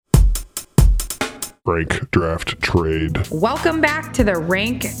Rank Draft Trade. Welcome back to the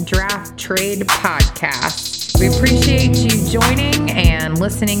Rank Draft Trade podcast. We appreciate you joining and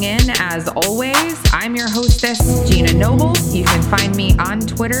listening in as always. I'm your hostess, Gina Noble. You can find me on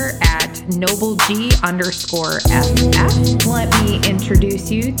Twitter at NobleG_FF. Let me introduce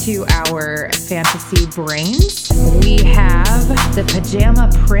you to our fantasy brains. We have the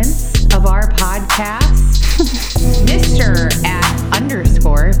pajama prince of our podcast, Mr.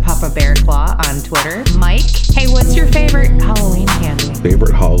 @_Papa Bear Claw on Twitter, Mike. Hey, what's your favorite Halloween candy?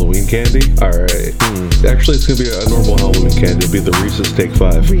 Favorite Halloween candy? All right. Actually, it's going to be a normal Halloween candy. It'll be the Reese's Take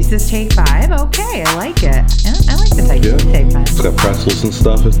 5. Reese's Take 5? Okay, I like it. Yeah, I like the Take 5. It's got pretzels and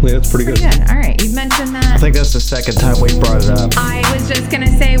stuff. Yeah, it's pretty good. All right, you've mentioned that. I think that's the second time we brought it up. I was just going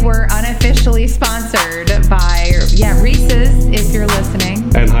to say we're unofficially sponsored by, Reese's, if you're listening.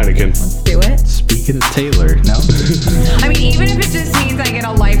 And Heineken. Let's do it. Speaking of Taylor, no? I mean, even if it just means I get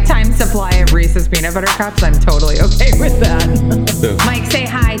a lifetime supply of Reese's peanut butter cups, I'm totally okay with that. Yeah. Mike, say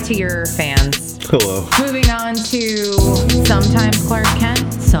hi to your fans. Hello. Moving on to sometimes Clark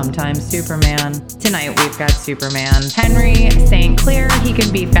Kent, sometimes Superman. Tonight we've got Superman. Henry St. Clair. He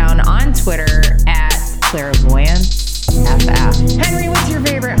can be found on Twitter at ClairvoyanceFF. Henry, what's your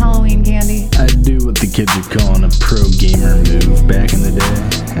favorite Halloween candy? I'd do what the kids are calling a pro gamer move back in the day,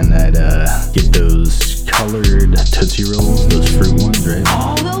 and I'd get those colored Tootsie Rolls, those fruit ones, right?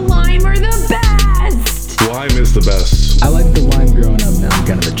 Oh, the lime are the best! Lime is the best. I like the lime growing up. Now I'm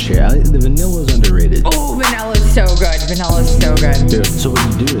kind of a chair. The vanilla's underrated. Oh, vanilla's so good. Vanilla's so good. Yeah. So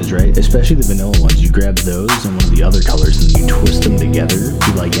what you do is, right, especially the vanilla ones, you grab those and one of the other colors and you twist them together.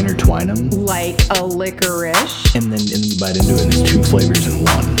 You like intertwine them. Like a licorice. And then you bite into it and it's two flavors in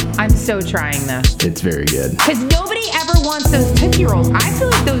one. I'm so trying this. It's very good. Because nobody ever wants those Tootsie Rolls. I feel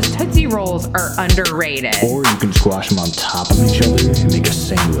like those Tootsie Rolls are underrated. Or you can squash them on top of each other and make a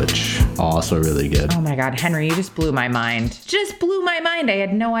sandwich. Also really good. Oh my God, Henry, you just blew my mind. Just blew my mind. I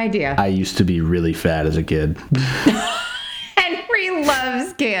had no idea. I used to be really fat as a kid. Henry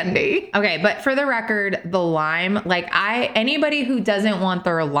loves candy. Okay, but for the record, the lime, anybody who doesn't want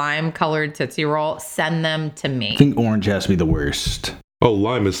their lime colored Tootsie Roll, send them to me. I think orange has to be the worst. Oh,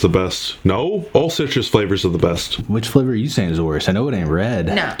 lime is the best. No? All citrus flavors are the best. Which flavor are you saying is the worst? I know it ain't red.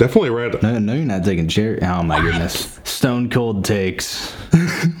 No. Definitely red. No, you're not taking cherry. Oh my goodness. Stone cold takes.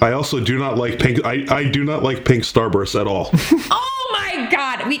 I also do not like pink. I do not like pink Starburst at all. Oh my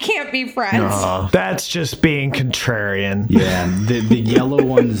God, we can't be friends. Oh, that's just being contrarian. Yeah, the yellow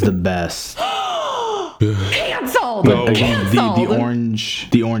one's the best. Canceled. No. Canceled.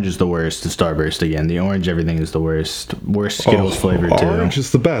 The orange is the worst. The Starburst again. The orange, everything is the worst. Worst Skittles flavor too. Orange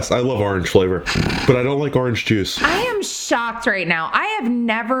is the best. I love orange flavor, but I don't like orange juice. I am shocked right now. I have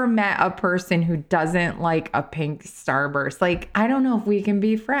never met a person who doesn't like a pink Starburst. I don't know if we can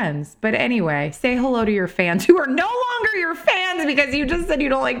be friends. But anyway, say hello to your fans who are no longer your fans because you just said you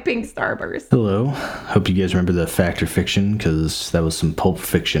don't like pink Starburst. Hello. Hope you guys remember the Fact or Fiction, because that was some pulp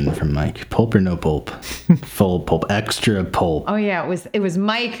fiction from Mike. Pulp or no pulp? Full pulp. Extra pulp. Oh yeah, it was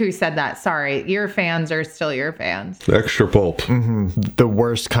Mike who said that. Sorry. Your fans are still your fans. Extra pulp. Mm-hmm. The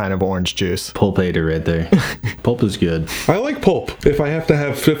worst kind of orange juice. Pulpator right there. Pulp is good. I like pulp. If I have to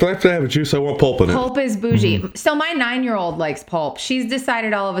have a juice, I want pulp in it. Pulp is bougie. So my 9-year-old likes pulp. She's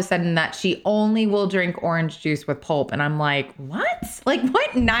decided all of a sudden that she only will drink orange juice with pulp. And I'm like, what?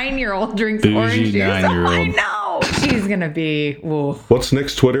 What 9-year-old drinks Bougie orange juice? 9-year-old. I know. She's going to be, whoa. What's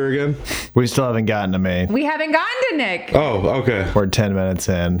Nick's Twitter again? We still haven't gotten to me. We haven't gotten to Nick. Oh, okay. We're 10 minutes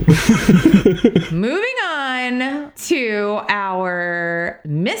in. Moving on to our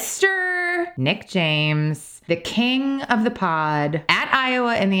Mr. Nick James, the king of the pod, at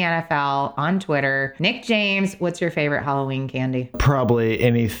Iowa in the NFL on Twitter. Nick James, what's your favorite Halloween candy? Probably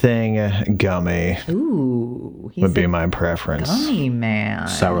anything gummy Ooh. would be my preference. Gummy man.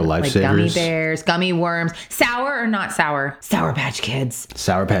 Sour Lifesavers. Gummy bears, gummy worms. Sour or not sour? Sour Patch Kids.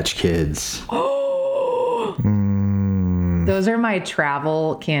 Sour Patch Kids. Those are my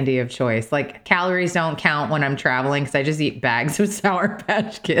travel candy of choice. Calories don't count when I'm traveling because I just eat bags of Sour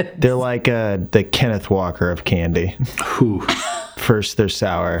Patch Kids. They're like the Kenneth Walker of candy. Ooh. First they're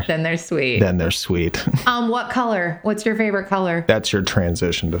sour, Then they're sweet. then they're sweet. What color? What's your favorite color? That's your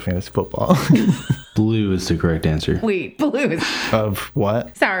transition to fantasy football. Blue is the correct answer. Wait, blues. Of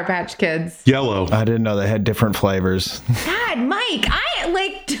what? Sour Patch Kids. Yellow. I didn't know they had different flavors. God, Mike,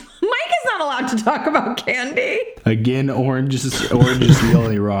 Mike is not allowed not to talk about candy. Again, orange is the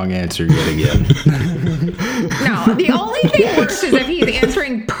only wrong answer yet again. No, the only thing worse is if he's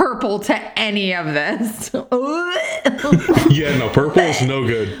answering purple to any of this. Yeah, no, purple is no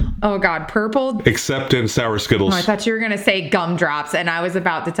good. Oh God, purple. Except in Sour Skittles. Oh, I thought you were going to say gumdrops, and I was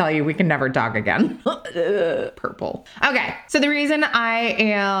about to tell you we can never talk again. Purple. Okay, so the reason I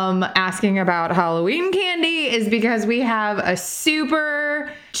am asking about Halloween candy is because we have a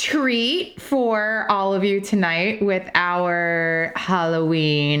super treat for all of you tonight with our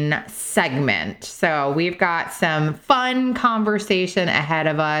Halloween segment. So we've got some fun conversation ahead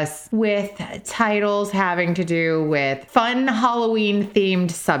of us with titles having to do with fun Halloween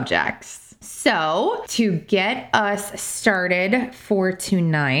themed subjects. So, to get us started for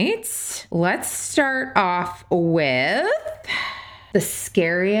tonight, let's start off with the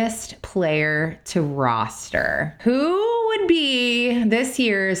scariest player to roster. Who would be this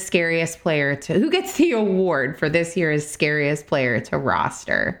year's scariest player to... Who gets the award for this year's scariest player to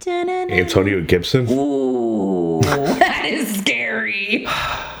roster? Antonio Gibson? Ooh, that is scary.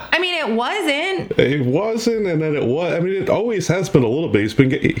 I mean, it wasn't. It wasn't, and then it was. I mean, it always has been a little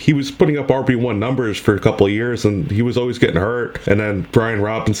bit. He was putting up RB1 numbers for a couple of years, and he was always getting hurt. And then Brian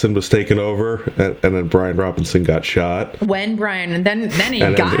Robinson was taking over, and then Brian Robinson got shot. When Brian, and then he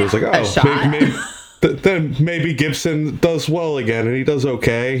And got then it was like, a oh, shot. then maybe Gibson does well again, and he does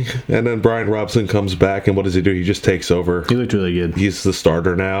okay. And then Brian Robinson comes back, and what does he do? He just takes over. He looked really good. He's the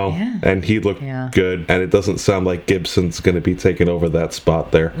starter now, Yeah. and he looked good. And it doesn't sound like Gibson's going to be taking over that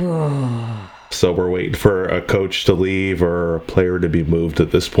spot there. So we're waiting for a coach to leave or a player to be moved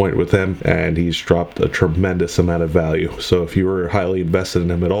at this point with him, and he's dropped a tremendous amount of value. So if you were highly invested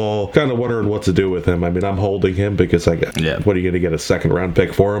in him at all, kind of wondering what to do with him. I mean, I'm holding him because what are you going to get, a second round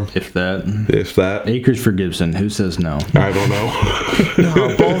pick for him? If that. If that. Acres for Gibson. Who says no? I don't know.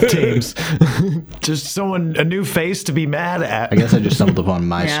 No, both teams. Just a new face to be mad at. I guess I just stumbled upon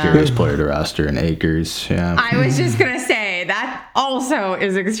my scariest player to roster in Acres. Yeah. I was just going to say, that also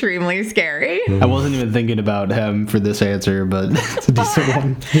is extremely scary. I wasn't even thinking about him for this answer, but it's a decent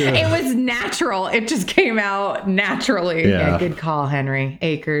one. Yeah. It was natural. It just came out naturally. Yeah. Good call, Henry.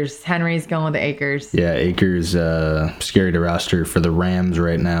 Acres. Henry's going with the Acres. Yeah, Acres, scary to roster for the Rams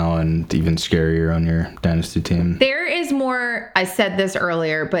right now, and even scarier on your dynasty team. There is more, I said this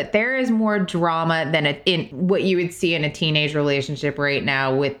earlier, but there is more drama than in what you would see in a teenage relationship right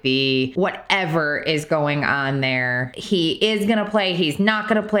now with the whatever is going on there. He is going to play. He's not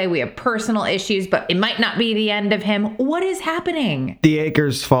going to play. We have personal issues, but it might not be the end of him. What is happening? The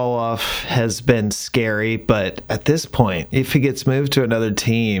Acres fall off has been scary, but at this point, if he gets moved to another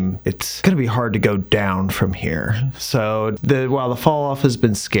team, it's going to be hard to go down from here. So while the fall off has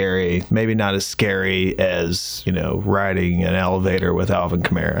been scary, maybe not as scary as, riding an elevator with Alvin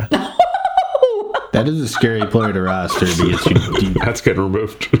Kamara. That is a scary player to roster because you That's getting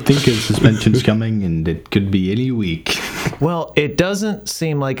removed. think his suspension's coming, and it could be any week. Well, it doesn't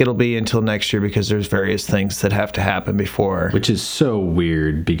seem like it'll be until next year because there's various things that have to happen before. Which is so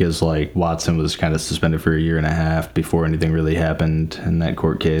weird because, Watson was kind of suspended for a year and a half before anything really happened in that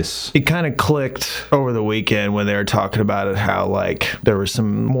court case. It kind of clicked over the weekend when they were talking about it, how, there were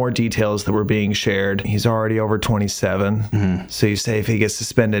some more details that were being shared. He's already over 27. Mm-hmm. So you say if he gets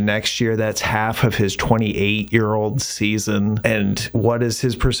suspended next year, that's half of his 28-year-old season. And what is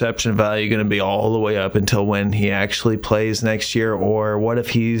his perception value going to be all the way up until when he actually plays next year? Or what if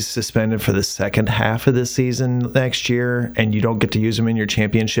he's suspended for the second half of the season next year and you don't get to use him in your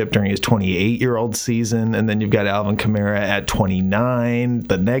championship during his 28-year-old season, and then you've got Alvin Kamara at 29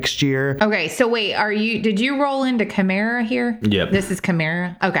 the next year? Okay, so wait, did you roll into Kamara here? Yep. This is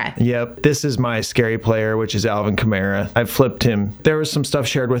Kamara? Okay. Yep. This is my scary player, which is Alvin Kamara. I flipped him. There was some stuff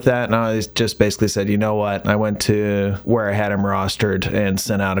shared with that, and I just basically said, you know what? I went to where I had him rostered and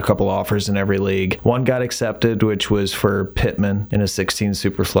sent out a couple offers in every league. One got accepted, which was for Pittman in a 16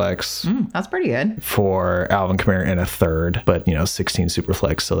 Superflex. That's pretty good. For Alvin Kamara in a third, but 16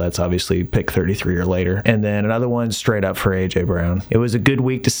 Superflex, so that's obviously pick 33 or later. And then another one straight up for AJ Brown. It was a good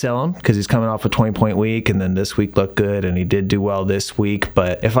week to sell him because he's coming off a 20-point week, and then this week looked good, and he did do well this week.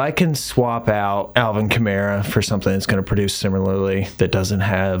 But if I can swap out Alvin Kamara for something that's going to produce similarly, that doesn't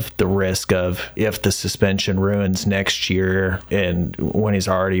have the risk of if the suspension ruins next year and when he's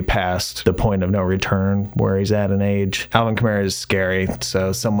already past the point of no return where he's at in age, Alvin Kamara is scary.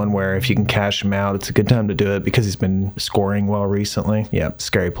 So someone where if you can cash him out, it's a good time to do it because he's been scoring well recently. Yeah,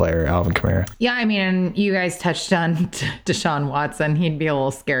 scary player, Alvin Kamara. Yeah, I mean, you guys touched on Deshaun Watson. He'd be a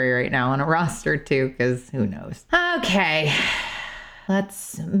little scary right now on a roster too, because who knows? Okay,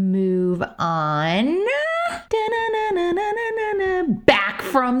 let's move on. Back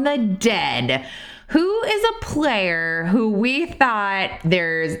back from the dead. Who is a player who we thought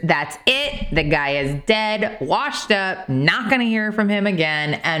that's it, the guy is dead, washed up, not going to hear from him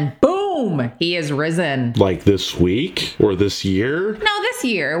again, and boom, he has risen. Like this week or this year? No, this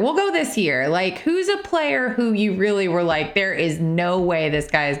year. We'll go this year. Like, who's a player who you really were like, there is no way this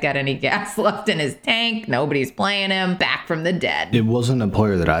guy's got any gas left in his tank. Nobody's playing him. Back from the dead. It wasn't a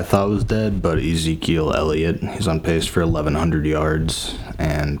player that I thought was dead, but Ezekiel Elliott. He's on pace for 1,100 yards.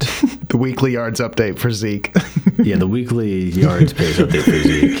 And The weekly yards update for Zeke. yeah, the weekly yards pace update for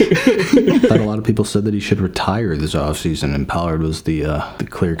Zeke. Thought a lot of people said that he should retire this offseason, and Pollard was the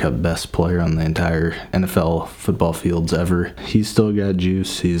clear-cut best player on the entire NFL football fields ever. He's still got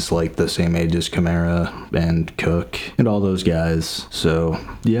juice. He's like the same age as Kamara and Cook and all those guys. So,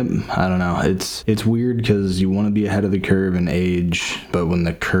 yep, I don't know. It's weird because you want to be ahead of the curve in age, but when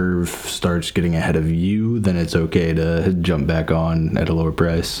the curve starts getting ahead of you, then it's okay to jump back on at a lower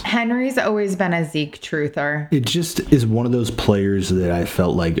price. Henry's always been a Zeke truther. It just is one of those players that I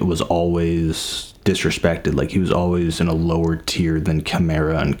felt like it was always disrespected. Like, he was always in a lower tier than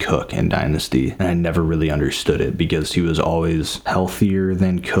Kamara and Cook in Dynasty. And I never really understood it because he was always healthier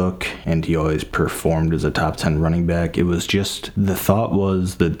than Cook and he always performed as a top 10 running back. It was just, the thought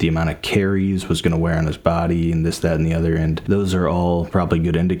was that the amount of carries was going to wear on his body and this, that, and the other. And those are all probably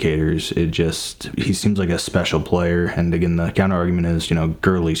good indicators. It just, he seems like a special player. And again, the counter argument is,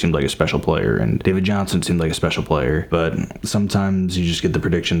 Gurley seemed like a special player and David Johnson seemed like a special player. But sometimes you just get the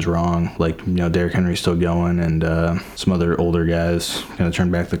predictions wrong. Like, Derrick Henry's still going, and some other older guys gonna turn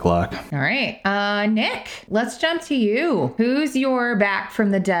back the clock. All right. Nick, let's jump to you. Who's your back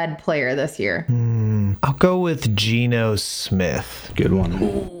from the dead player this year? I'll go with Geno Smith. Good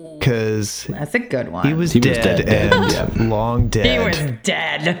one. Because That's a good one. he was dead and yeah. long dead. He was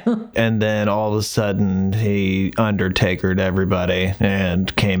dead. And then all of a sudden he Undertakered everybody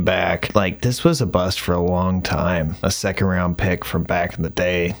and came back. Like, this was a bust for a long time. A second round pick from back in the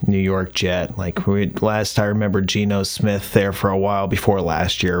day, New York Jet. Like, last I remember Geno Smith there for a while before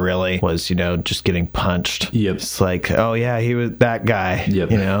last year really was, just getting punched. Yep. It's like, oh yeah, he was that guy. Yep.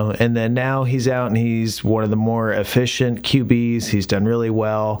 And then now he's out and he's one of the more efficient QBs. He's done really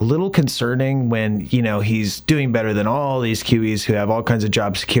well. A little concerning when, he's doing better than all these QBs who have all kinds of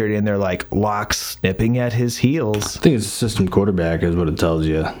job security and they're like locks nipping at his heels. I think it's a system quarterback is what it tells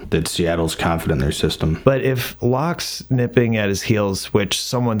you, that Seattle's confident in their system. But if Locke's nipping at his heels, which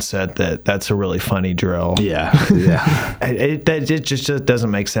someone said that's a really funny drill. Yeah. It just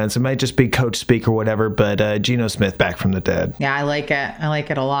doesn't make sense. It might just be coach speak or whatever, but Geno Smith back from the dead. Yeah, I like it. I like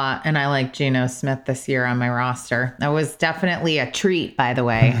it a lot. And I like Geno Smith this year on my roster. That was definitely a treat, by the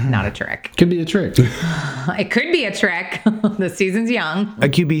way, not a trick. Could be a trick. It could be a trick. The season's young. A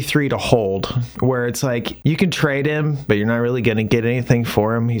QB3 to hold, where it's like you can trade him, but you're not really going to get anything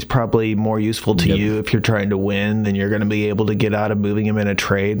for him. He's probably more useful to you if you're trying to win than you're going to be able to get out of moving him in a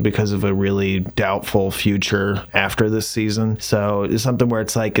trade because of a really doubtful future after this season. So it's something where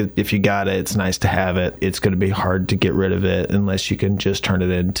it's like, if you got it, it's nice to have it. It's going to be hard to get rid of it unless you can just turn it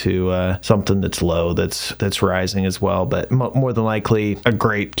into something that's low, that's rising as well. But more than likely, a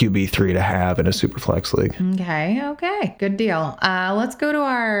great QB3 to have in a super flex league. Okay. Good deal. Let's go to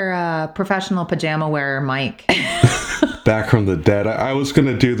our professional pajama wearer, Mike. Back from the dead. I was going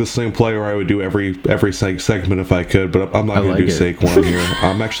to do the same play where I would do every segment if I could, but I'm not going to do Saquon here.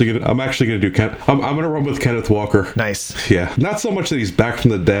 I'm actually going to do Ken. I'm going to run with Kenneth Walker. Nice. Yeah. Not so much that he's back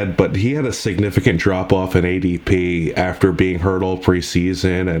from the dead, but he had a significant drop off in ADP after being hurt all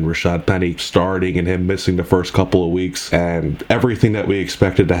preseason and Rashad Penny starting and him missing the first couple of weeks, and everything that we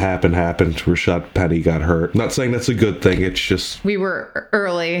expected to happen happened. Rashad Penny got hurt. Not saying that's a good thing. It's just We were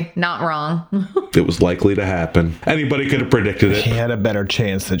early, not wrong. it was likely to happen. Anybody could have predicted it. He had a better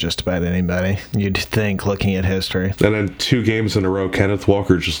chance than just about anybody, you'd think, looking at history. And then 2 games in a row, Kenneth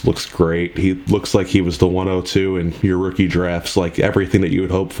Walker just looks great. He looks like he was the 102 in your rookie drafts, like everything that you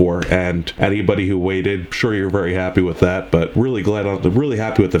would hope for. And anybody who waited, sure, you're very happy with that, but really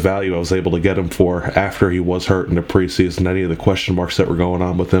happy with the value I was able to get him for after he was hurt in the preseason, any of the question marks that were going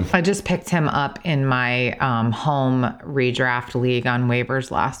on with him. I just picked him up in my home redraft league on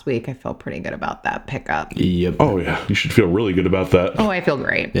waivers last week. I feel pretty good about that pickup. Yep. Oh, yeah. You should feel really good about that. Oh, I feel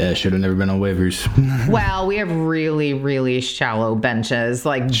great. Yeah, should have never been on waivers. Well, we have really, really shallow benches.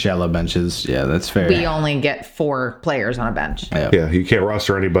 Like, Shallow benches. Yeah, that's fair. we only get 4 players on a bench. Yeah, you can't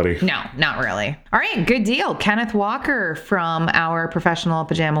roster anybody. No, not really. All right, good deal. Kenneth Walker from our professional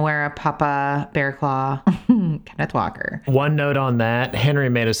pajama wearer, Papa Bear Claw. Kenneth Walker. One note on that, Henry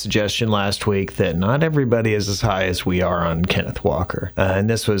made a suggestion last week that not everybody is as high as we are on Kenneth Walker. And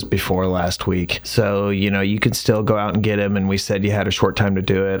this was before last week. So, you could still go out out and get him, and we said you had a short time to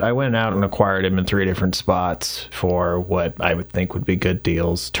do it. I went out and acquired him in 3 different spots for what I would think would be good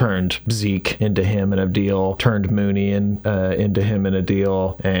deals. Turned Zeke into him in a deal, turned Mooney into him in a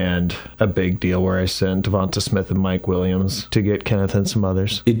deal, and a big deal where I sent Devonta Smith and Mike Williams to get Kenneth and some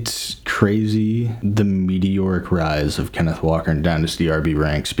others. It's crazy the meteoric rise of Kenneth Walker in Dynasty RB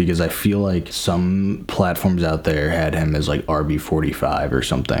ranks, because I feel like some platforms out there had him as like RB 45 or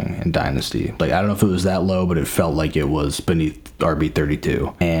something in Dynasty. Like, I don't know if it was that low, but it felt like it was beneath RB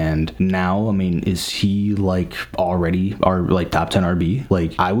 32. And now, I mean, is he like already like top 10 RB?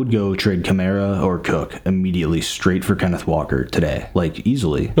 Like, I would go trade Kamara or Cook immediately straight for Kenneth Walker today, like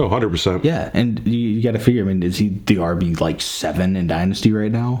easily. No, 100%. Yeah, and you got to figure, I mean, is he the RB like 7 in Dynasty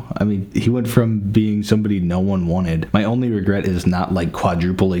right now? I mean, he went from being somebody no one wanted. My only regret is not like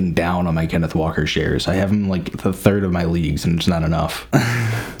quadrupling down on my Kenneth Walker shares. I have him like the third of my leagues, and it's not enough.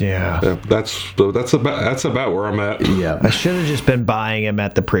 Yeah. That's about where I'm at. Yeah. I should have just been buying him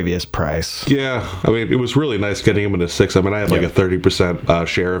at the previous price. Yeah, I mean, it was really nice getting him in a 6. I mean, I had like a 30%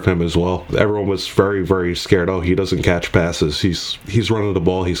 share of him as well. Everyone was very, very scared. Oh, he doesn't catch passes. He's running the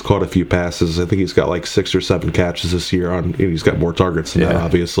ball. He's caught a few passes. I think he's got like 6 or 7 catches this year. And he's got more targets than that,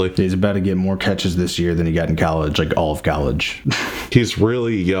 obviously. He's about to get more catches this year than he got in college, like all of college. He's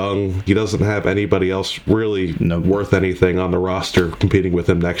really young. He doesn't have anybody else really worth anything on the roster competing with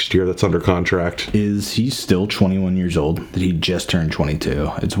him next year that's under contract. Is he still 21 years old? Did he just turn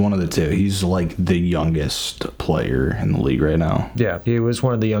 22? It's one of the two. He's like the youngest player in the league right now. Yeah, he was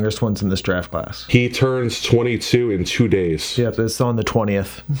one of the youngest ones in this draft class. He turns 22 in 2 days. Yep, it's on the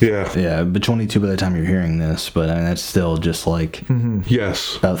 20th. Yeah. Yeah, but 22 by the time you're hearing this, but I mean, that's still just like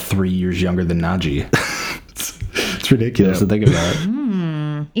Yes. about 3 years younger than Najee. It's ridiculous to think about.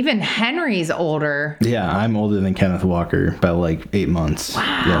 Even Henry's older. Yeah, I'm older than Kenneth Walker by like 8 months.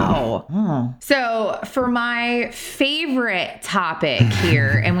 Wow. So for my favorite topic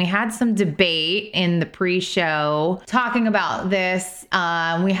here, and we had some debate in the pre-show talking about this.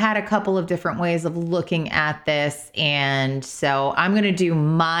 We had a couple of different ways of looking at this. And so I'm going to do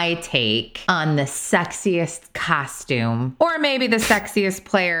my take on the sexiest costume, or maybe the sexiest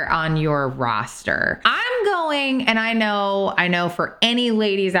player on your roster. I'm going, and I know for any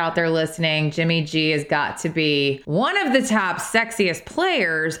ladies out there listening, Jimmy G has got to be one of the top sexiest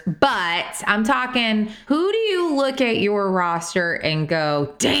players, but I'm talking, who do you look at your roster and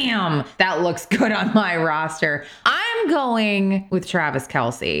go, damn, that looks good on my roster? I'm going with Travis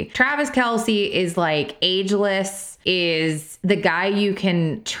Kelce. Travis Kelce is like ageless, is the guy you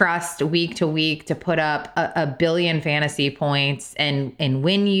can trust week to week to put up a billion fantasy points and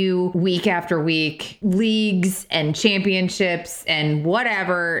win you week after week leagues and championships and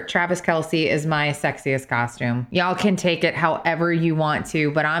whatever. Travis Kelce is my sexiest costume. Y'all can take it however you want to,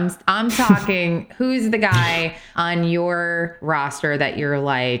 but I'm talking who's the guy on your roster that you're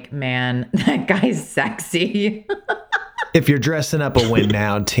like, man, that guy's sexy. If you're dressing up a win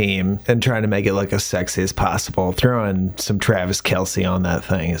now team and trying to make it look as sexy as possible, throwing some Travis Kelce on that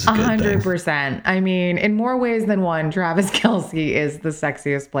thing is a good thing. 100%. I mean, in more ways than one, Travis Kelce is the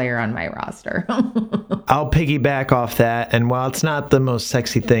sexiest player on my roster. I'll piggyback off that. And while it's not the most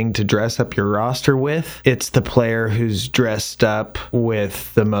sexy thing to dress up your roster with, it's the player who's dressed up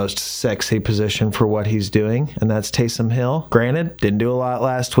with the most sexy position for what he's doing. And that's Taysom Hill. Granted, didn't do a lot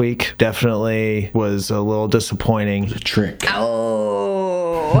last week. Definitely was a little disappointing. Trick.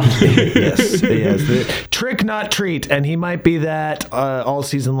 Oh. Yes. Trick, not treat. And he might be that all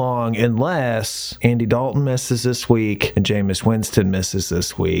season long unless Andy Dalton misses this week and Jameis Winston misses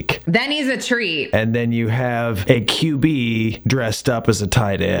this week. Then he's a treat. And then you have a QB dressed up as a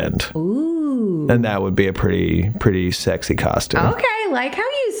tight end. Ooh. And that would be a pretty sexy costume. Okay, like how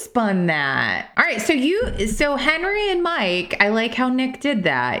you spun that. All right, so Henry and Mike, I like how Nick did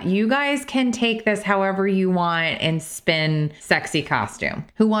that. You guys can take this however you want and spin sexy costume.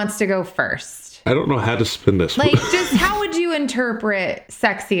 Who wants to go first? I don't know how to spin this. Like, just how would you interpret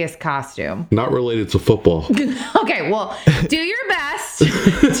sexiest costume? Not related to football. Okay, well, do your best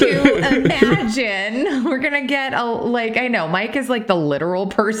to imagine. We're going to get I know, Mike is like the literal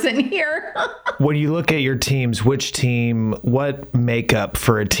person here. When you look at your teams, what makeup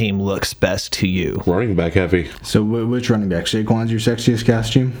for a team looks best to you? Running back heavy. So which running back? Saquon's your sexiest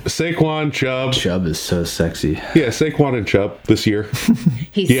costume? Saquon, Chubb. Chubb is so sexy. Yeah, Saquon and Chubb this year.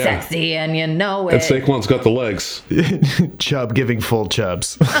 He's sexy and you know it. And Saquon's got the legs. Chubb giving full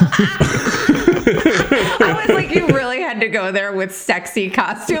chubs. I was like, you really had to go there with sexy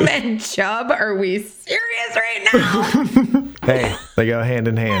costume and Chubb. Are we serious right now? Hey, they go hand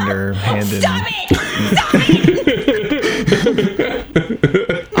in hand or hand in. Stop it!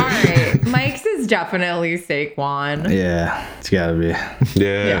 All right, Mike's is definitely Saquon. Yeah, it's gotta be.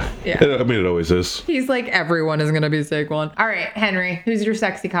 Yeah. Yeah. I mean, it always is. He's like, everyone is going to be Saquon. All right, Henry, who's your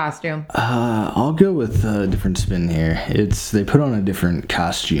sexy costume? I'll go with a different spin here. They put on a different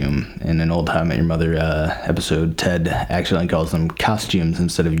costume in an old How I Met Your Mother episode. Ted actually calls them costumes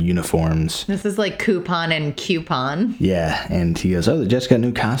instead of uniforms. This is like coupon and coupon. Yeah, and he goes, the Jets got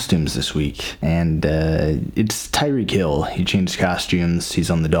new costumes this week. And it's Tyreek Hill. He changed costumes.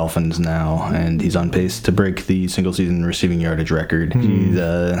 He's on the Dolphins now, and he's on pace to break the single-season receiving yardage record.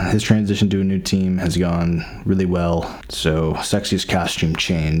 His transition to a new team has gone really well. So, sexiest costume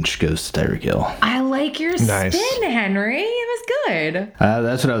change goes to Tyreek Hill. I like your Nice. spin, Henry. It was good.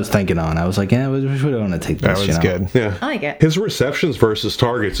 That's what I was thinking on. I was like, yeah, we should want to take this. That was good. Yeah. I like it. His receptions versus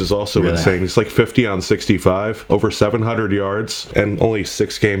targets is also Really? insane. He's like 50 on 65, over 700 yards, and only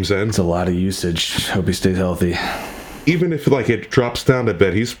 6 games in. It's a lot of usage. Hope he stays healthy. Even if like it drops down a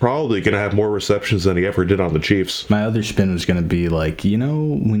bit, he's probably going to have more receptions than he ever did on the Chiefs. My other spin was going to be like,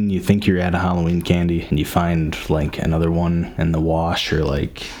 when you think you're out of Halloween candy and you find like another one in the wash or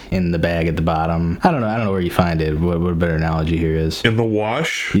like in the bag at the bottom. I don't know where you find it. What a better analogy here is. In the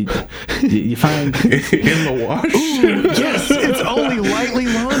wash? You find In the wash? Yes, it's only lightly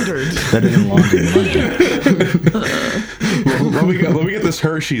laundered. better than laundry money. let me get this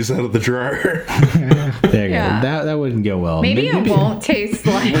Hershey's out of the dryer. There you Yeah. go. That wouldn't go well. Maybe it won't taste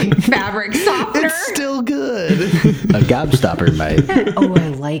like fabric softener. It's still good. a gobstopper might. Oh, I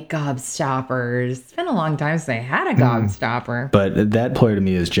like gobstoppers. It's been a long time since I had a gobstopper. But that player to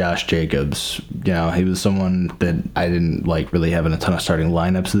me is Josh Jacobs. He was someone that I didn't like really having a ton of starting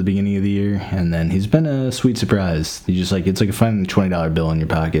lineups at the beginning of the year, and then he's been a sweet surprise. He's just like, it's like finding a $20 bill in your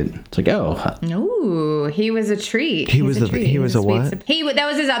pocket. It's like, Ooh, he was a treat. He was a sweet what? That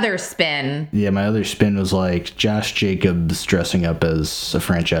was his other spin. yeah. My other spin was like Josh Jacobs dressing up as a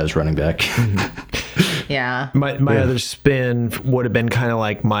franchise running back. Yeah. My other spin would have been kind of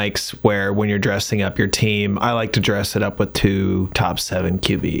like Mike's, where when you're dressing up your team, I like to dress it up with 2 top 7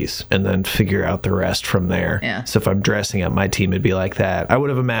 QBs and then figure out the rest from there. Yeah. So if I'm dressing up my team, it'd be like that. I would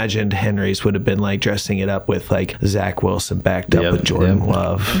have imagined Henry's would have been like dressing it up with like Zach Wilson backed up with Jordan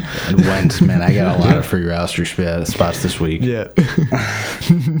Love. And Wentz, man, I got a lot of free roster spots this week. Yeah.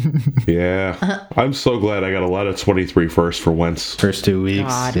 Yeah. I'm so glad I got a lot of 23 first for Wentz. First 2 weeks,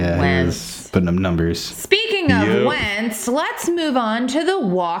 God, yeah, he Wentz. was putting up numbers. Speaking of Yep. Wentz, let's move on to The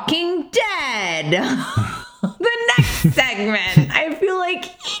Walking Dead. The next segment. I feel like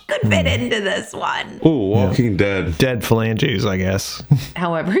he could fit into this one. Ooh, Walking Dead. Dead phalanges, I guess.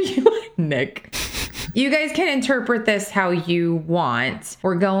 However you like, Nick. You guys can interpret this how you want.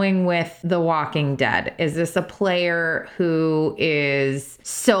 We're going with The Walking Dead. Is this a player who is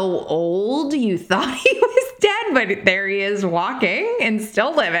so old you thought he was dead, but there he is walking and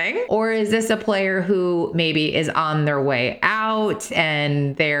still living? Or is this a player who maybe is on their way out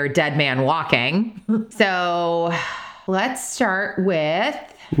and they're dead man walking? So let's start with...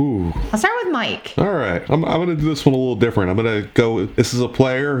 I'll start with Mike. All right. I'm going to do this one a little different. I'm going to go. This is a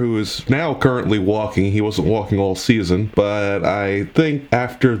player who is now currently walking. He wasn't walking all season, but I think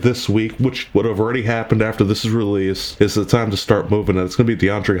after this week, which would have already happened after this is released, is the time to start moving. And it's going to be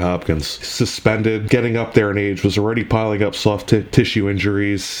DeAndre Hopkins. Suspended, getting up there in age, was already piling up soft tissue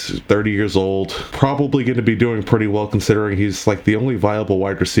injuries, 30 years old. Probably going to be doing pretty well considering he's like the only viable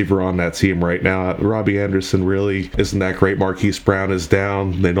wide receiver on that team right now. Robbie Anderson really isn't that great. Marquise Brown is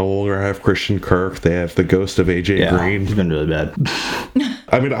down. They no longer have Christian Kirk. They have the ghost of AJ Green. He's been really bad.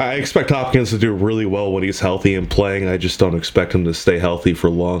 I mean, I expect Hopkins to do really well when he's healthy and playing. I just don't expect him to stay healthy for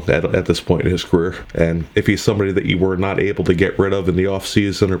long at this point in his career. And if he's somebody that you were not able to get rid of in the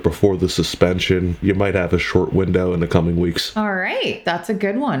offseason or before the suspension, you might have a short window in the coming weeks. All right. That's a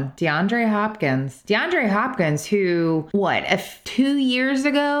good one. DeAndre Hopkins. DeAndre Hopkins, who, 2 years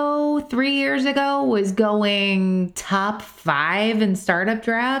ago, 3 years ago, was going top 5 in startup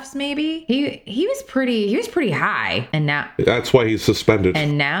drafts, maybe? He was pretty high. And now... That's why he's suspended.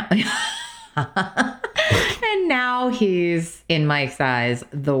 And now... And now he's, in Mike's eyes,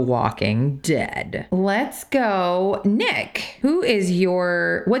 The Walking Dead. Let's go. Nick,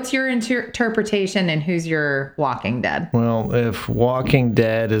 what's your interpretation and who's your Walking Dead? Well, if Walking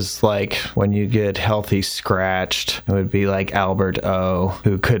Dead is like when you get healthy scratched, it would be like Albert O,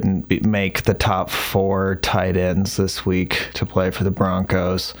 who couldn't make the top 4 tight ends this week to play for the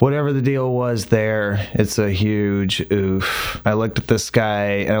Broncos. Whatever the deal was there, it's a huge oof. I looked at this guy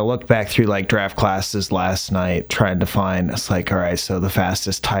and I looked back through like draft classes last night trying to find, it's like, all right, so the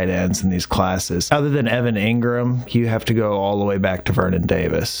fastest tight ends in these classes. Other than Evan Ingram, you have to go all the way back to Vernon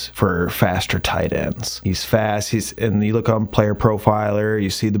Davis for faster tight ends. He's fast. And you look on Player Profiler, you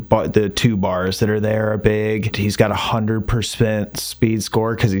see the 2 bars that are there are big. He's got 100% speed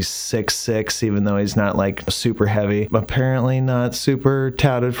score because he's 6'6", even though he's not like super heavy. Apparently not super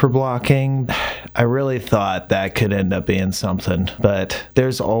touted for blocking. I really thought that could end up being something, but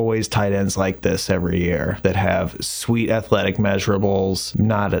there's always tight ends like this every year that have sweet athletic measurables,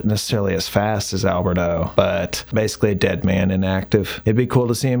 not necessarily as fast as Alberto, but basically a dead man inactive. It'd be cool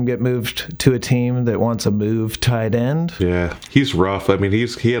to see him get moved to a team that wants a move tight end. Yeah, he's rough. I mean,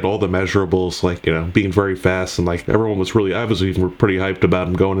 he had all the measurables, like, being very fast, and like everyone was really, I was even pretty hyped about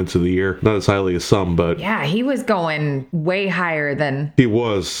him going into the year. Not as highly as some, but yeah, he was going way higher than he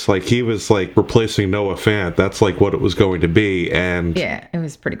was like replacing Noah Fant. That's like what it was going to be, and yeah, it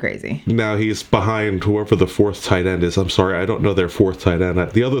was pretty crazy. Now he's behind whoever the 4th tight end is. I'm sorry, I don't know their 4th tight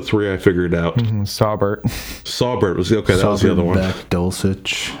end. The other 3 I figured out. Saubert was okay. That was the other one. Beck,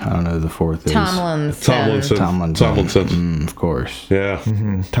 Dulcich. I don't know who the 4th is. Tomlinson. Of course. Yeah.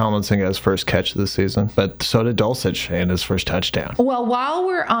 Tomlinson got his first catch of the season, but so did Dulcich and his first touchdown. Well, while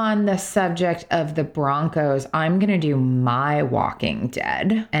we're on the subject of the Broncos, I'm going to do my Walking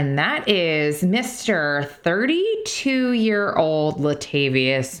Dead, and that is Mr. 32-year-old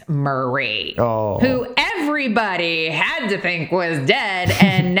Latavius Murray, who everybody had to think was dead,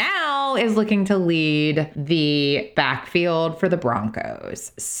 and now is looking to lead the backfield for the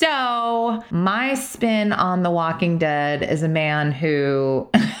Broncos. So my spin on The Walking Dead is a man who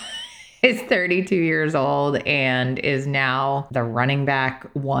is 32 years old and is now the running back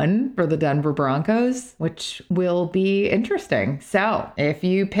 1 for the Denver Broncos, which will be interesting. So if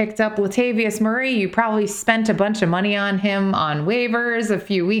you picked up Latavius Murray, you probably spent a bunch of money on him on waivers a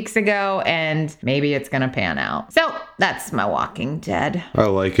few weeks ago, and maybe it's going to pan out. So that's my Walking Dead. I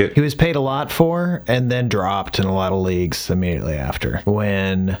like it. He was paid a lot for and then dropped in a lot of leagues immediately after.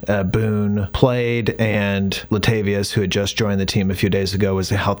 When Boone played and Latavius, who had just joined the team a few days ago,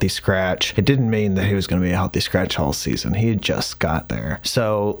 was a healthy scratch. It didn't mean that he was going to be a healthy scratch all season. He had just got there.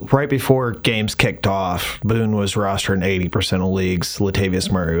 So right before games kicked off, Boone was rostered in 80% of leagues.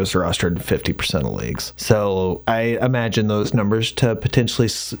 Latavius Murray was rostered in 50% of leagues. So I imagine those numbers to potentially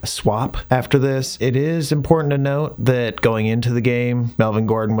swap after this. It is important to note that going into the game, Melvin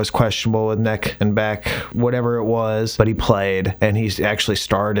Gordon was questionable with neck and back, whatever it was, but he played, and he actually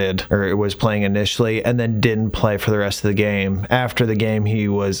started, or was playing initially, and then didn't play for the rest of the game. After the game, he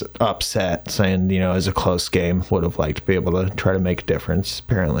was upset, saying, it was a close game, would have liked to be able to try to make a difference.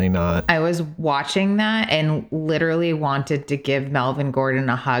 Apparently not. I was watching that and literally wanted to give Melvin Gordon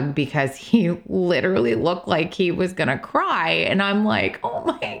a hug because he literally looked like he was going to cry. And I'm like, oh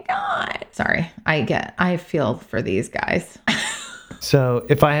my God. Sorry. I feel for these guys. So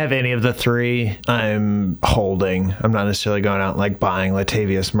if I have any of the 3, I'm holding. I'm not necessarily going out and buying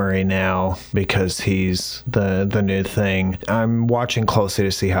Latavius Murray now because he's the new thing. I'm watching closely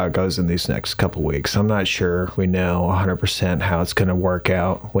to see how it goes in these next couple weeks. I'm not sure we know 100% how it's going to work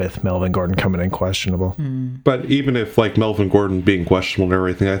out with Melvin Gordon coming in questionable. But even if Melvin Gordon being questionable and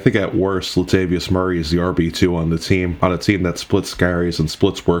everything, I think at worst Latavius Murray is the RB2 on the team, on a team that splits carries and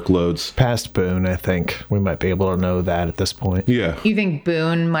splits workloads. Past Boone, I think we might be able to know that at this point. Yeah. You think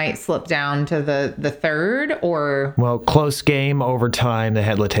Boone might slip down to the 3rd, or? Well, close game, overtime, they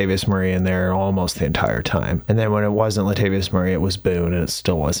had Latavius Murray in there almost the entire time. And then when it wasn't Latavius Murray, it was Boone, and it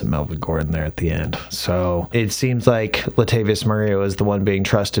still wasn't Melvin Gordon there at the end. So it seems like Latavius Murray was the one being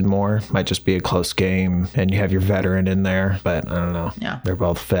trusted more. Might just be a close game, and you have your veteran in there, but I don't know. Yeah. They're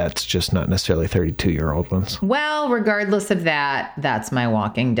both vets, just not necessarily 32-year-old ones. Well, regardless of that, that's my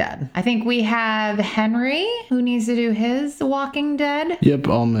Walking Dead. I think we have Henry, who needs to do his Walking Dead. Yep,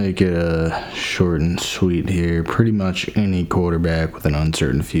 I'll make it short and sweet here. Pretty much any quarterback with an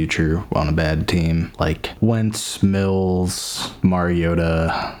uncertain future on a bad team, like Wentz, Mills,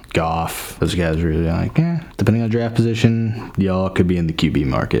 Mariota, Goff. Those guys are really depending on draft position, y'all could be in the QB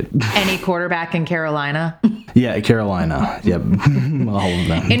market. Any quarterback in Carolina? Yeah, Carolina. Yep, all of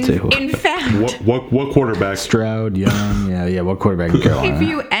them too. In fact, what quarterback? Stroud, Young. Yeah. What quarterback in Carolina? if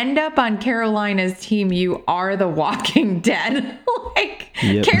you end up on Carolina's team, you are the Walking Dead.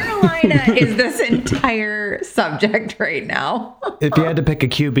 Yep. Carolina is this entire subject right now. If you had to pick a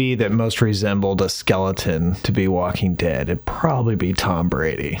QB that most resembled a skeleton to be Walking Dead, it'd probably be Tom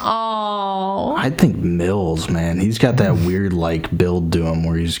Brady. Oh. I think Mills, man. He's got that weird build to him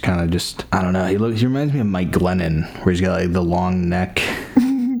where he's kind of just, I don't know. He reminds me of Mike Glennon, where he's got the long neck.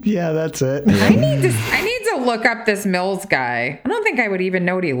 Yeah, that's it. I need to look up this Mills guy. I don't think I would even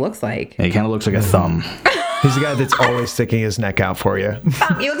know what he looks like. He kind of looks like a thumb. He's the guy that's always sticking his neck out for you.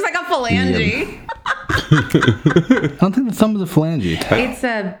 He looks like a phalange. I don't think the thumb is a phalange. It's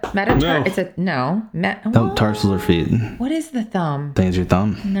a metatar. No. It's a no. Tarsals are feet. What is the thumb? I think it's your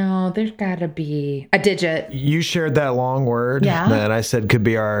thumb. No, there's gotta be a digit. You shared that long word Yeah. that I said could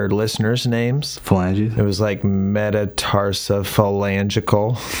be our listeners' names. Phalanges. It was like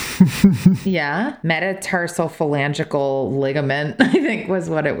metatarsophalangical. Yeah, metatarsal phalangical ligament. I think was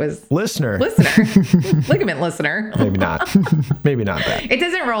what it was. Listener. Ligament listener. Maybe not. Maybe not that. It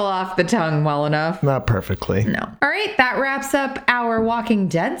doesn't roll off the tongue well enough. Not perfectly. No. All right, that wraps up our Walking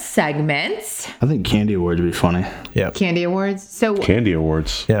Dead segment. I think candy awards would be funny. Yep. Candy awards. So, Candy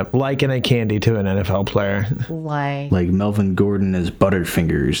awards. Yep. Liking a candy to an NFL player. like Melvin Gordon is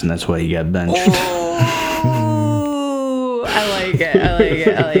Butterfingers, and that's why he got benched. Ooh, I like it. I like it.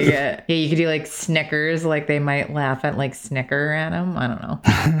 I like it. Yeah, you could do like Snickers, like they might laugh at like Snicker at him. I don't know.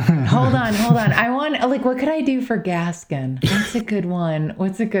 Hold on. I want what could I do for Gaskin? What's a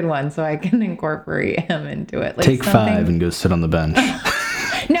good one? So I can incorporate him into it. Like Take something- 5 and go sit on the bench.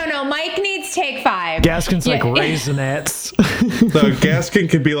 No, Mike needs take 5. Gaskin's like Yeah. Raisinets. The Gaskin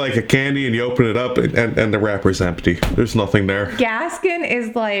can be like a candy and you open it up and the wrapper's empty. There's nothing there. Gaskin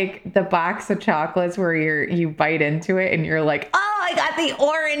is like the box of chocolates where you bite into it and you're like, oh, I got the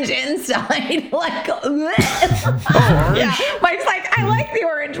orange inside. Like, yeah. Mike's like, I like the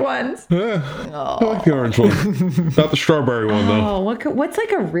orange ones. I like the orange one. Not the strawberry one, though. Oh, what's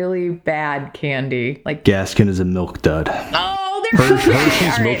like a really bad candy? Like, Gaskin is a milk dud. oh, they're okay.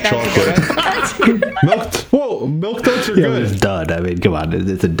 Hershey's All milk right, that's a good one. That's a good one. Milk duds are Yeah, good. it's dud. I mean, come on.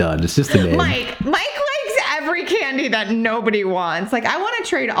 It's a dud. It's just a name. Mike likes every candy that nobody wants. Like, I want to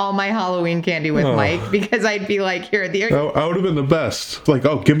trade all my Halloween candy with Mike because I'd be like, here, I would have been the best. Like,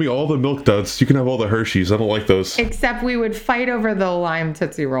 oh, give me all the milk duds. You can have all the Hershey's. I don't like those. except we would fight over the lime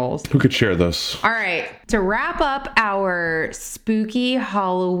Tootsie Rolls. Who could share those? All right, to wrap up our spooky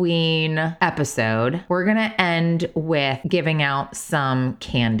Halloween episode, we're going to end with giving out some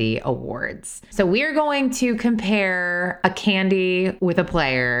candy awards. So we are going to compare a candy with a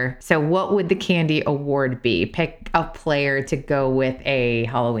player. So what would the candy award be? Pick a player to go with a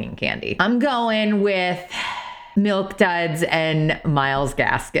Halloween candy. I'm going with Milk Duds and Miles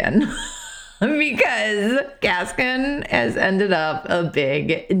Gaskin. Because Gaskin has ended up a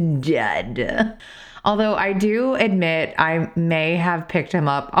big dud. Although I do admit I may have picked him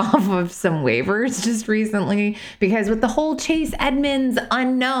up off of some waivers just recently because with the whole Chase Edmonds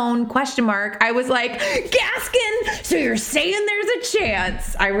unknown question mark, I was like, Gaskin, so you're saying there's a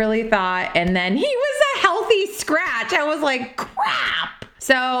chance. I really thought, and then he was a healthy scratch. I was like, crap.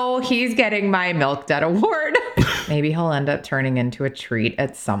 So he's getting my Milk Dud award. Maybe he'll end up turning into a treat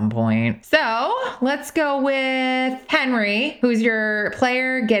at some point. So let's go with Henry, who's your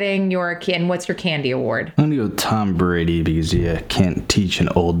player getting your and what's your candy award? I'm going to go Tom Brady because you can't teach an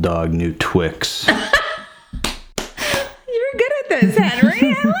old dog new Twix. You're good at this,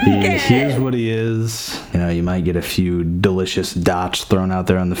 Henry. I like it. He is what he is. You know, you might get a few delicious dots thrown out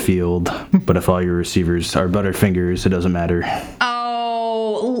there on the field, but if all your receivers are Butterfingers, it doesn't matter.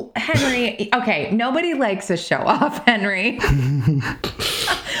 Oh, Henry. Okay, nobody likes a show off, Henry.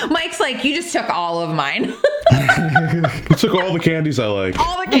 Mike's like, you just took all of mine. You took all the candies I like.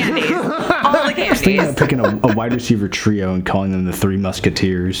 All the candies. All the Thinking candies. of picking a wide receiver trio and calling them the Three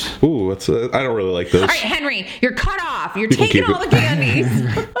Musketeers. Ooh, that's I don't really like those. All right, Henry, you're cut off. You're can taking keep all it. the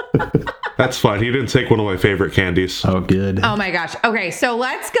candies. That's fine. He didn't take one of my favorite candies. Oh, good. Oh my gosh. Okay, so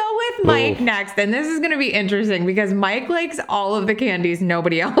let's go with Mike next. And this is going to be interesting because Mike likes all of the candies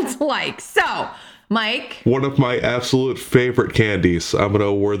nobody else likes. So, Mike. One of my absolute favorite candies. I'm going to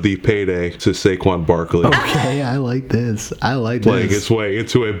award the payday to Saquon Barkley. Okay, I like this. I like Playing this. his way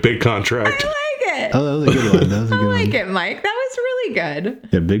into a big contract. I like it. Oh, that was a good one. That was a I good like one. it, Mike. That was really good.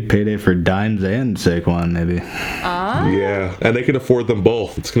 A big payday for Dimes and Saquon, maybe. Yeah, and they can afford them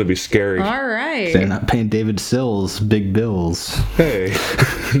both. It's going to be scary. All right. They're not paying David Sills big bills. Hey,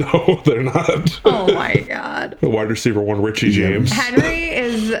 no, they're not. Oh my God. The wide receiver one, Richie James. Henry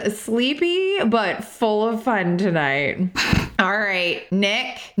is sleepy but full of fun tonight. All right,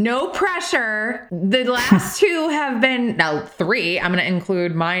 Nick, no pressure. The last two have been, now 3, I'm going to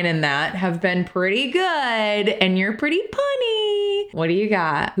include mine in that, have been pretty good, and you're pretty punny. What do you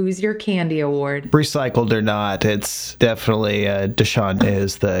got? Who's your candy award? Recycled or not, it's definitely Deshaun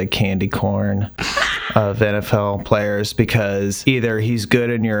is the candy corn of NFL players because either he's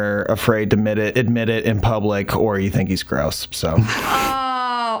good and you're afraid to admit it in public or you think he's gross. So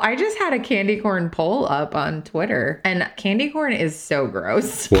I just had a candy corn poll up on Twitter, and candy corn is so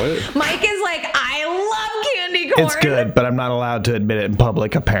gross. What? Mike is like, I love candy corn. It's good, but I'm not allowed to admit it in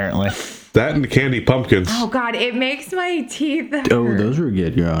public, apparently. That and candy pumpkins. Oh, God, it makes my teeth hurt. Oh, those were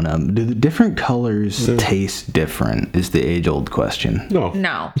good growing up. Do the different colors taste different is the age-old question.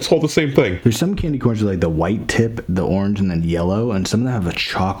 No. It's all the same thing. There's some candy corns with like the white tip, the orange, and then yellow, and some of them have a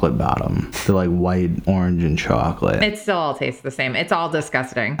chocolate bottom. They're like white, orange, and chocolate. It still all tastes the same. It's all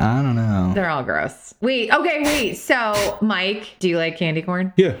disgusting. I don't know. They're all gross. Wait. So, Mike, do you like candy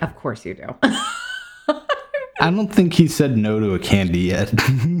corn? Yeah. Of course you do. I don't think he said no to a candy yet.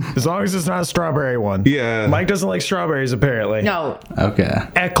 As long as it's not a strawberry one. Yeah. Mike doesn't like strawberries, apparently. No, Okay.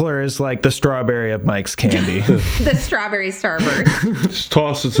 Eckler is like the strawberry of Mike's candy. the strawberry starburst. Just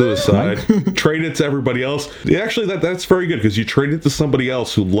toss it to the side. Trade it to everybody else. Yeah, actually, that's very good because you trade it to somebody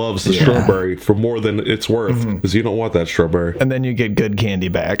else who loves the strawberry for more than it's worth because you don't want that strawberry. And then you get good candy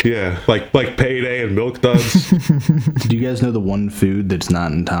back. Yeah, like Payday and Milk Duds. Do you guys know the one food that's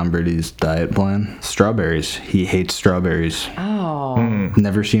not in Tom Brady's diet plan? Strawberries. He hates strawberries. Oh.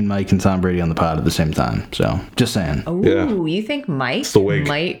 Never seen Mike and Tom Brady on the pod at the same time. So, just saying. Ooh, Yeah. you think Mike the wig.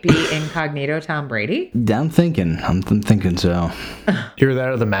 might be incognito Tom Brady? I'm thinking so. You're that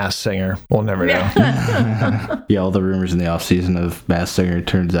or the Masked Singer. We'll never know. Yeah, all the rumors in the offseason of Masked Singer, it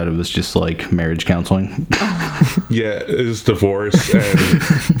turns out it was just like marriage counseling. Yeah, his divorce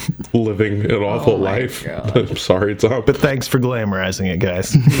and living an awful my life. God. I'm sorry, Tom. But thanks for glamorizing it,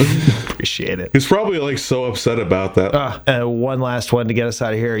 guys. Appreciate it. He's probably like so upset about that. One last one to get us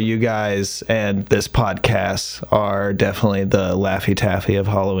out of here. You guys and this podcast are definitely the Laffy Taffy of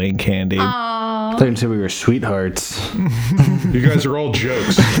Halloween candy. I thought you said we were sweethearts. You guys are all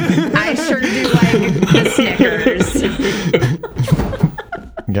jokes. I sure do like the Snickers.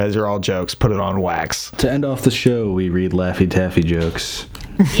 You guys are all jokes. Put it on wax. To end off the show, we read Laffy Taffy jokes.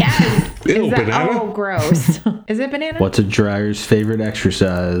 Yes. Ew, Is that, banana? oh, gross. Is it banana? What's a dryer's favorite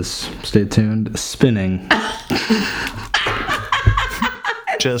exercise? Stay tuned. Spinning.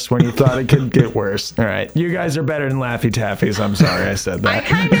 Just when you thought it could get worse. All right. You guys are better than Laffy Taffies. I'm sorry I said I that.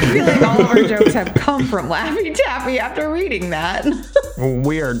 kind of feel like all of our jokes have come from Laffy Taffy after reading that.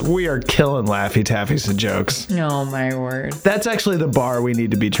 We are killing Laffy Taffies and jokes. Oh, my word. That's actually the bar we need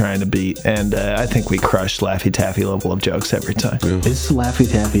to be trying to beat. And I think we crush Laffy Taffy level of jokes every time. Is Laffy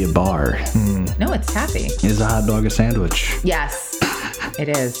Taffy a bar? No, it's Taffy. Is a hot dog a sandwich? Yes, it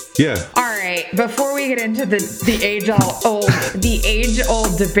is. Yeah. All right, before we get into the age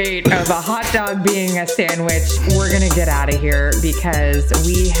old debate of a hot dog being a sandwich, we're gonna get out of here because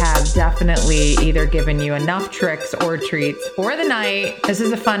we have definitely either given you enough tricks or treats for the night. This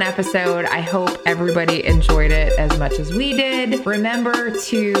is a fun episode. I hope everybody enjoyed it as much as we did. Remember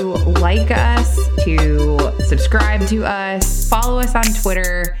to like us, to subscribe to us, follow us on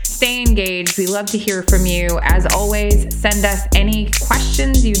Twitter, stay engaged. We love to hear from you. As always, send us any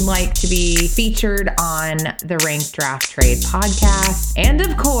questions you'd like to be featured on the Ranked Draft Trade podcast. And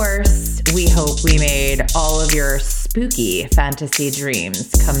of course, we hope we made all of your spooky fantasy dreams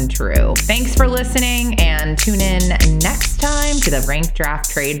come true. Thanks for listening and tune in next time to the Ranked Draft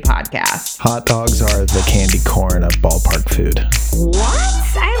Trade podcast. Hot dogs are the candy corn of ballpark food.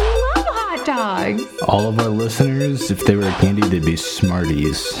 What? I love hot dogs. All of our listeners, if they were a candy, they'd be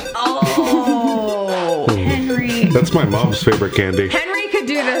Smarties. Oh, Henry. That's my mom's favorite candy. Henry could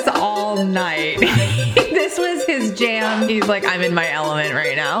do this all night. This was his jam. He's like, I'm in my element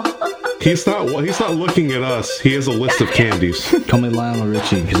right now. He's not looking at us. He has a list of candies. Call me Lionel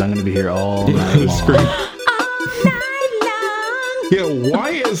Richie, because I'm going to be here all night It's long. great. All night long. Yeah, why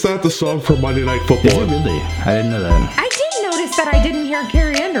is that the song for Monday Night Is Football? it really? I didn't know that. I did notice that I didn't hear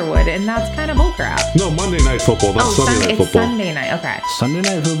Carrie Underwood, and that's kind of bullcrap. No, Monday Night Football, not Sunday Night it's Football. Sunday night. Okay. Sunday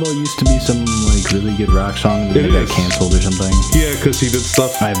Night Football used to be some like really good rock song, and then It it got is. canceled or something. Yeah, because he did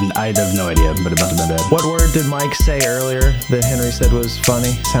stuff. I have no idea, but it must have been bad. What word did Mike say earlier that Henry said was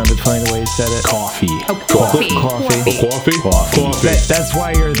funny? Sounded funny the way he said it. Coffee. Oh, coffee. Coffee. Coffee? Coffee. That's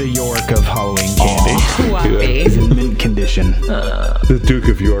why you're the York of Halloween candy. Coffee. It's in mint condition. The Duke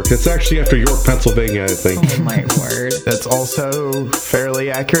of York. That's actually after York, Pennsylvania, I think. Oh, my word. That's also fairly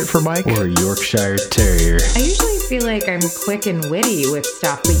accurate for Mike. Or Yorkshire Terrier. I usually feel like I'm quick and witty with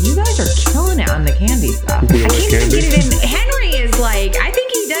stuff, but you guys are killing it on the candy stuff. You I like can't even candy? get it in. Henry is like, I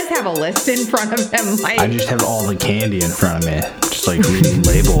think he does have a list in front of him. Like, I just have all the candy in front of me, just like reading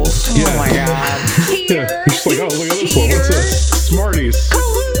labels. oh my god. Cheater. Yeah, he's like, oh, look at this one. What's Cheater. this? Smarties.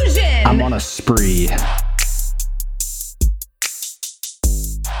 Collusion. I'm on a spree.